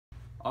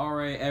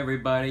Alright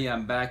everybody,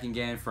 I'm back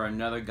again for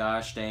another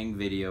gosh dang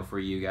video for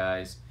you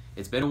guys.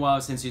 It's been a while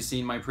since you've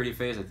seen my pretty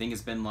face. I think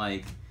it's been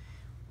like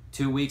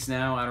 2 weeks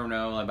now, I don't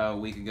know, about a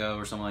week ago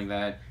or something like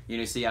that. You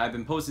know, see, I've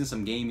been posting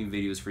some gaming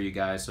videos for you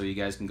guys so you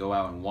guys can go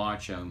out and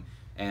watch them.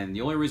 And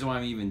the only reason why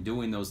I'm even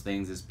doing those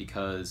things is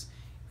because,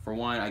 for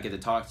one, I get to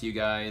talk to you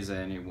guys,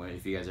 and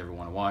if you guys ever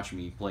want to watch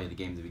me play the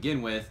game to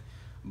begin with.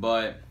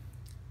 But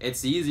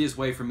it's the easiest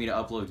way for me to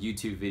upload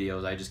YouTube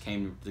videos. I just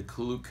came to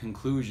the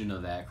conclusion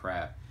of that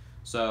crap.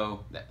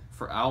 So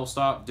I'll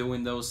stop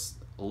doing those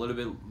a little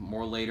bit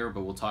more later,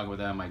 but we'll talk about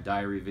that in my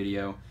diary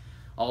video.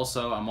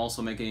 Also, I'm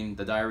also making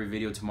the diary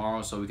video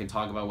tomorrow so we can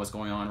talk about what's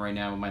going on right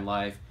now in my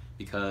life,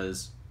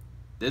 because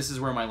this is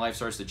where my life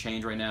starts to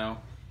change right now,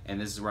 and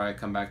this is where I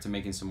come back to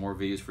making some more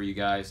videos for you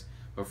guys.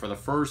 But for the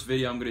first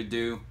video I'm going to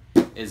do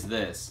is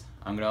this.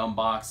 I'm going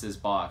to unbox this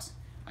box.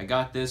 I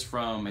got this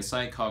from a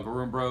site called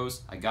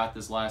Goorin. I got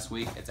this last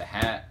week. It's a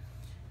hat,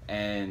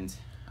 and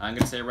I'm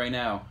gonna say it right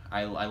now,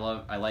 I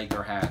like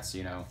their hats,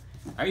 you know.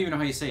 I don't even know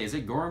how you say it. Is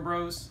it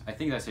Goorin? I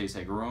think that's how you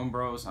say it.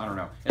 Goorin. I don't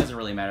know. It doesn't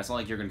really matter. It's not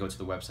like you're gonna go to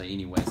the website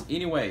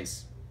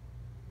anyways.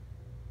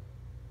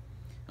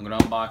 I'm gonna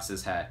unbox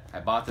this hat. I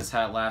bought this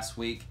hat last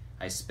week.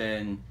 I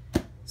spent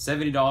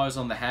 $70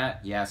 on the hat.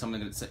 Yeah,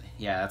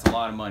 yeah, that's a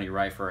lot of money,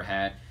 right, for a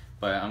hat.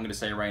 But I'm gonna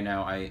say right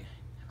now, I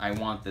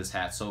want this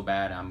hat so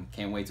bad. I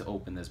can't wait to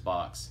open this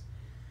box.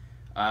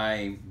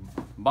 I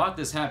bought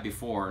this hat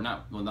before,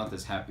 not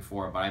this hat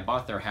before, but I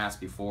bought their hats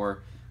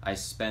before. I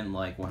spent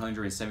like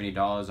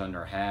 $170 on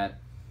their hat.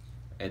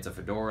 It's a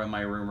fedora in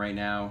my room right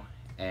now,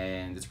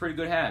 and it's a pretty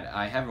good hat.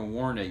 I haven't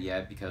worn it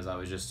yet because I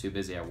was just too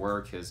busy at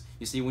work, because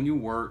you see, when you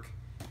work,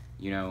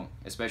 you know,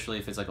 especially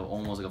if it's like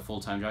almost like a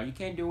full-time job, you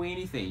can't do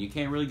anything. You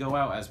can't really go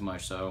out as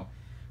much, so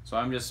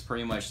I'm just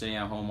pretty much sitting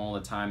at home all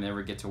the time,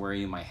 never get to wear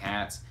any of my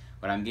hats.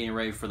 But I'm getting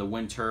ready for the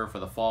winter, for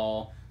the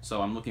fall,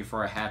 so I'm looking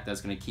for a hat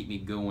that's going to keep me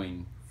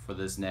going for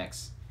this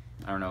next,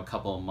 I don't know,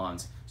 couple of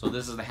months. So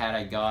this is the hat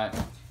I got.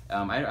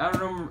 I don't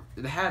remember,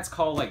 the hat's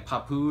called like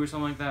Papou or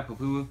something like that,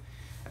 Papou.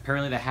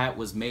 Apparently the hat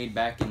was made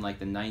back in like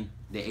the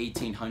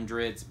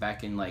 1800s,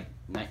 back in like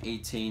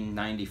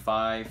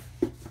 1895.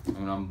 I'm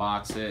going to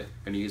unbox it.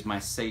 I'm going to use my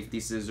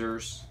safety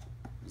scissors.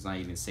 It's not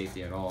even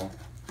safety at all.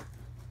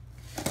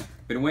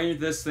 Been waiting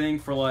for this thing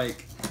for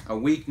like a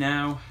week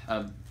now.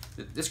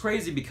 It's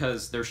crazy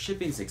because their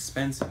shipping's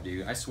expensive,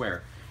 dude. I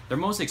swear. Their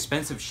most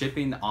expensive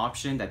shipping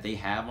option that they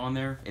have on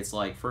there, it's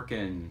like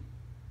frickin',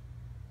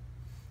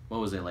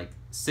 what was it, like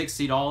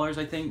 $60,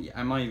 I think?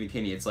 I'm not even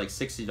kidding. It's like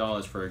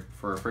 $60 for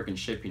a frickin'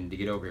 shipping to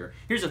get over here.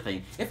 Here's the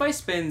thing. If I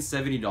spend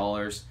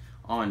 $70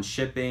 on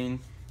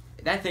shipping,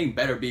 that thing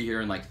better be here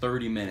in like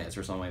 30 minutes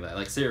or something like that.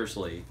 Like,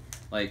 seriously.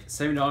 Like,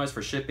 $70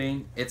 for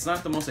shipping. It's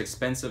not the most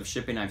expensive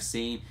shipping I've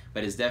seen,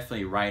 but it's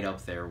definitely right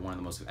up there. One of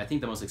the most, I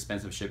think the most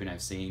expensive shipping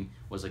I've seen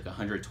was like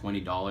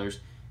 $120.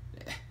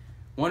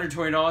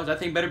 $120, I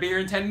think better be here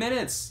in 10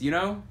 minutes, you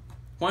know?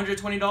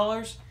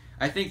 $120?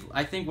 I think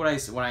when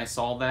I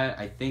saw that,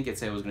 I think it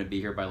said it was going to be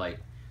here by like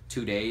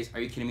 2 days. Are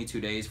you kidding me? 2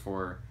 days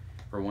for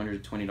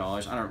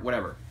 $120? I don't,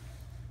 whatever.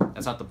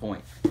 That's not the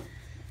point.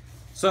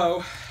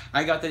 So,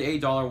 I got the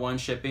 $8 one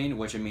shipping,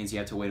 which it means you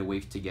have to wait a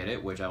week to get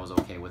it, which I was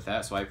okay with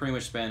that. So I pretty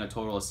much spent a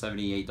total of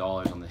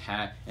 $78 on the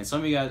hat. And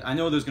some of you guys, I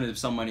know there's going to be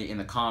somebody in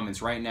the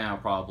comments right now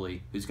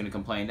probably who's going to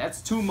complain,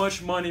 that's too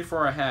much money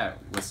for a hat.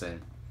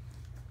 Listen,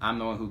 I'm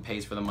the one who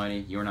pays for the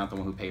money. You're not the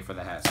one who paid for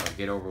the hat, so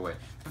get over with.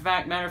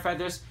 Matter of fact,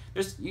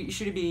 you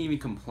shouldn't be even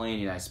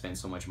complaining that I spend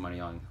so much money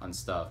on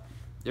stuff.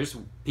 There's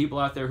people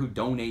out there who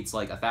donates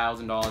like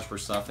 $1,000 for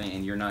something,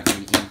 and you're not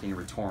getting anything in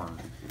return.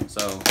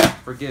 So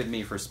forgive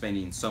me for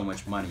spending so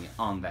much money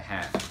on the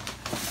hat.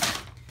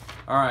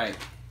 All right,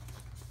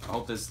 I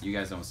hope you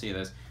guys don't see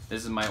this.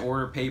 This is my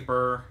order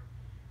paper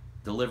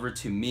delivered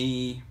to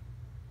me.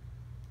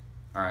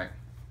 All right.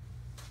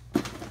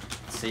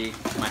 See,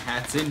 my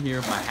hat's in here.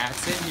 My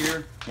hat's in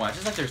here. Watch,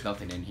 it's like there's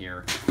nothing in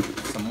here.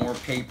 Some more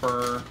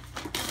paper.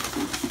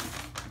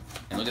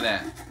 And look at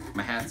that.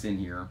 My hat's in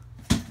here.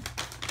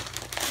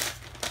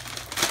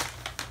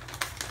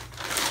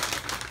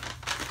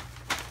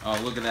 Oh,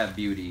 look at that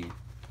beauty.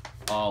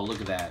 Oh,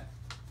 look at that.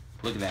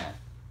 Look at that.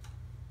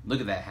 Look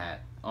at that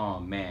hat.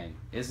 Oh, man.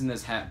 Isn't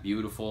this hat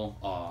beautiful?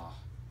 Oh.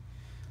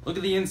 Look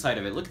at the inside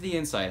of it. Look at the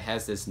inside. It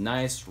has this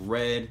nice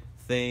red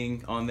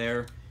thing on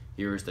there.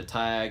 Here's the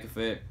tag of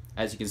it.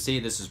 As you can see,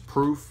 this is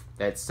proof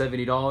that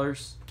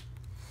 $70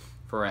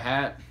 for a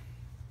hat.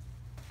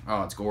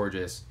 Oh, it's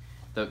gorgeous.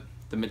 The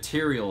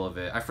material of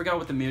it, I forgot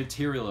what the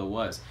material it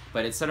was,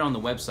 but it said it on the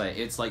website.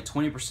 It's like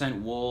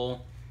 20%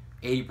 wool,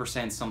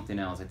 80% something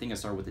else. I think it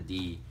started with a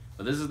D.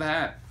 But this is the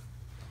hat.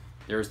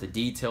 There's the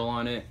detail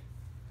on it.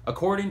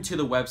 According to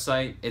the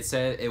website, it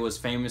said it was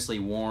famously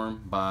worn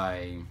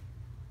by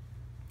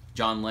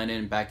John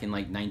Lennon back in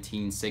like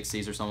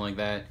 1960s or something like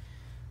that,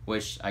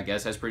 which I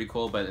guess that's pretty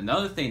cool. But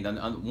another thing,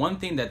 one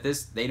thing that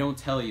they don't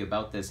tell you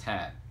about this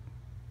hat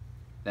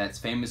that's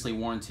famously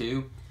worn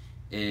too,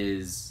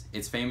 is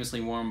it's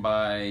famously worn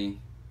by,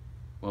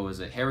 what was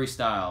it, Harry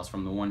Styles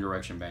from the One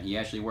Direction band. He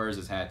actually wears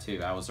his hat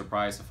too. I was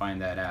surprised to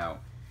find that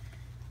out.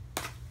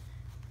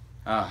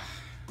 So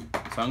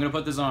I'm gonna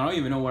put this on. I don't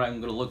even know what I'm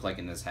gonna look like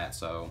in this hat.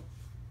 So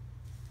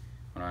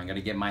hold on, I'm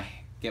gonna get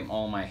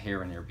all my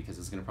hair in there because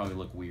it's gonna probably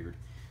look weird.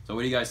 So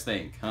what do you guys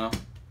think, huh?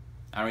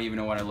 I don't even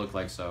know what I look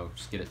like, so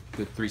just get a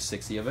good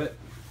 360 of it.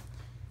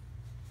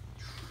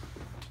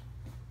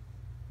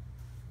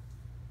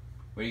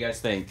 What do you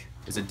guys think?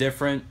 Is it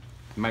different?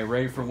 Am I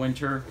ready for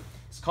winter?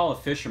 It's called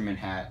a fisherman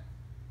hat.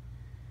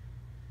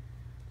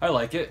 I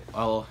like it.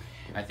 I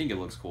think it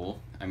looks cool.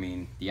 I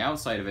mean, the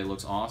outside of it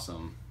looks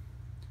awesome.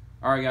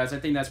 Alright guys, I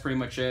think that's pretty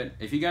much it.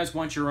 If you guys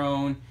want your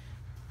own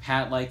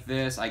hat like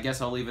this, I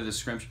guess I'll leave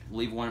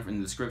one in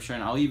the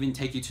description. I'll even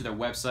take you to their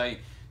website.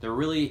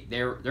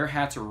 Their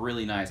hats are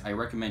really nice. I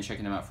recommend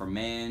checking them out for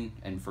men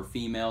and for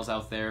females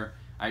out there.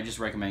 I just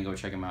recommend go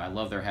check them out. I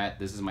love their hat.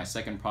 This is my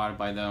second product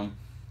by them,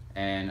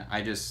 and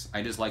I just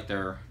like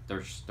their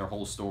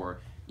whole store.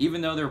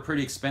 Even though they're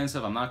pretty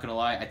expensive, I'm not gonna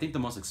lie. I think the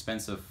most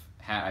expensive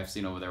hat I've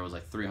seen over there was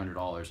like $300.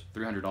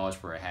 $300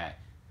 for a hat.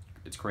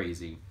 It's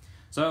crazy.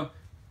 So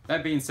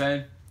that being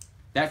said,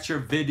 that's your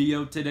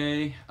video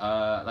today.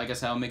 Like I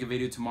said, I'll make a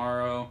video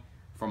tomorrow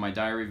for my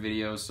diary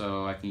video,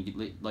 so I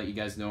can let you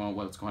guys know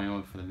what's going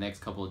on for the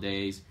next couple of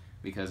days,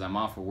 because I'm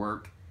off of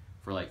work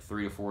for like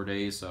 3 to 4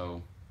 days.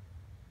 So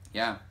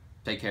yeah,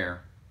 take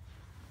care.